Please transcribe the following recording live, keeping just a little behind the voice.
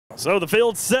So the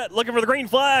field's set, looking for the green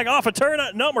flag off of turn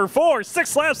at number 4.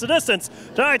 6 laps the distance.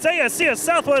 Tonight's ASCS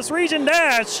Southwest Region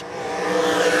Dash.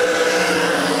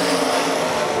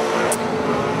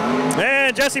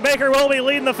 And Jesse Baker will be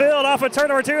leading the field off of turn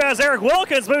number 2 as Eric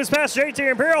Wilkins moves past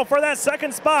JT Imperial for that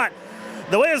second spot.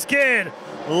 The Whiz Kid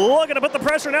looking to put the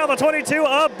pressure now on the 22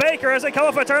 of Baker as they come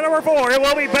off of turn number 4. It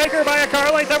will be Baker by a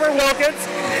car length over Wilkins.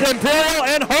 Imperial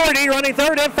and Hardy running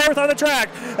 3rd and 4th on the track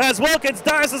as Wilkins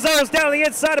dives his arrows down the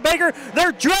inside of Baker.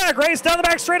 Their drag race down the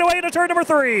back straightaway into turn number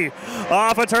 3.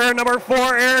 Off of turn number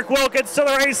 4, Eric Wilkins to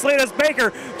the race lead as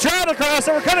Baker tried to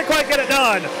crossover, couldn't quite get it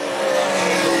done.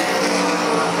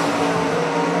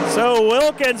 So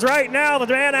Wilkins right now, the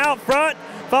man out front,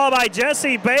 followed by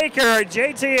Jesse Baker,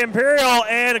 JT Imperial,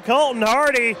 and Colton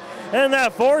Hardy in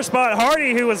that 4 spot.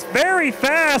 Hardy, who was very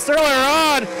fast earlier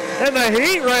on in the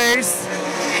heat race,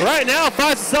 right now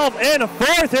finds himself in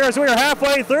 4th here as we are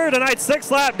halfway through tonight's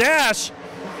 6-lap dash.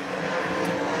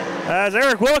 As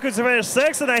Eric Wilkins finished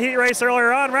 6th in that heat race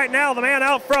earlier on, right now the man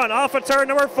out front off of turn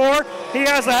number 4, he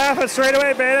has a half a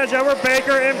straightaway advantage over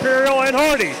Baker, Imperial, and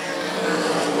Hardy.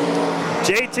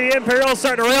 JT Imperial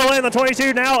starting to reel in the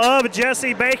 22 now of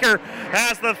Jesse Baker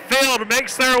as the field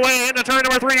makes their way into turn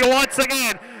number 3 once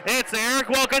again. It's Eric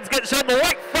Wilkins getting shown the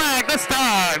white flag this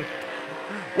time.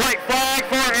 White flag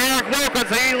for Eric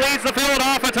Wilkins. He leads the field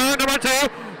off of turn number 2.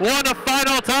 One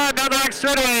final time down the back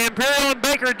straightaway. Imperial and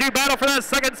Baker do battle for that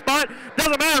second spot.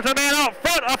 Doesn't matter to the man out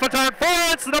front off of turn 4.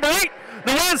 It's the number 8,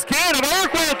 the Whiz Kid of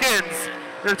Eric Wilkins.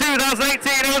 Your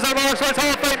 2018 Arizona Motorsports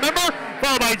Hall of Fame member,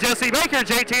 followed by Jesse Baker,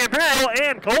 JT Imperial,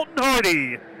 and Colton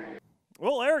Hardy.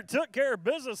 Well, Eric took care of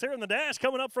business here in the dash,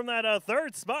 coming up from that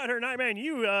 3rd spot here tonight. Man,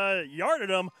 you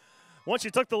yarded him once you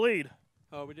took the lead.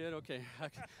 Oh, we did? Okay.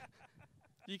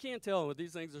 You can't tell with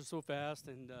these things are so fast,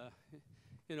 and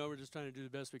you know, we're just trying to do the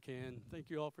best we can. Thank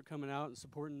you all for coming out and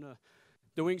supporting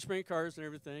the wing sprint cars and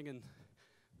everything. And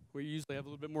we usually have a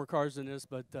little bit more cars than this,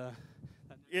 but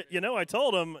you know, I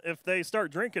told them if they start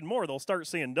drinking more, they'll start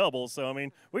seeing doubles. So, I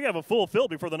mean, we have a full field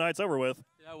before the night's over with.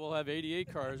 Yeah, we'll have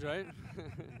 88 cars, right?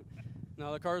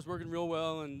 Now, the car's working real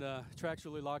well, and track's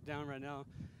really locked down right now.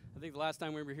 I think the last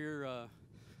time we were here,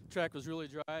 track was really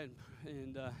dry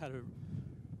and had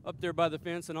up there by the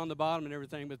fence and on the bottom and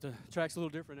everything, but the track's a little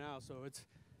different now, so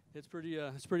it's pretty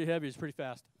heavy, it's pretty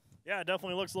fast. Yeah, it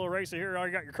definitely looks a little racy here.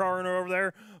 You got your car owner over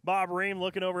there, Bob Ream,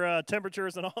 looking over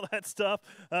temperatures and all that stuff.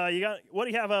 What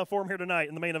do you have for him here tonight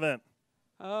in the main event?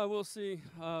 We'll see.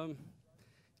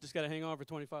 Just got to hang on for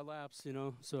 25 laps, you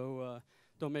know. So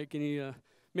don't make any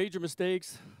major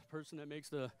mistakes. The person that makes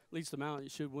the least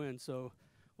amount should win. So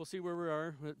we'll see where we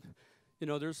are. But you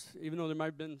know, even though there might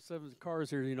have been 7 cars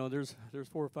here, you know, there's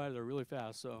 4 or 5 that are really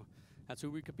fast. So that's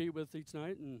who we compete with each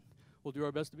night, and we'll do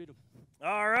our best to beat them.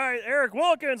 All right, Eric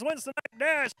Wilkins wins the night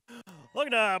dash.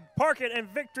 Looking to park it in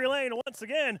victory lane once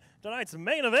again, tonight's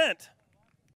main event.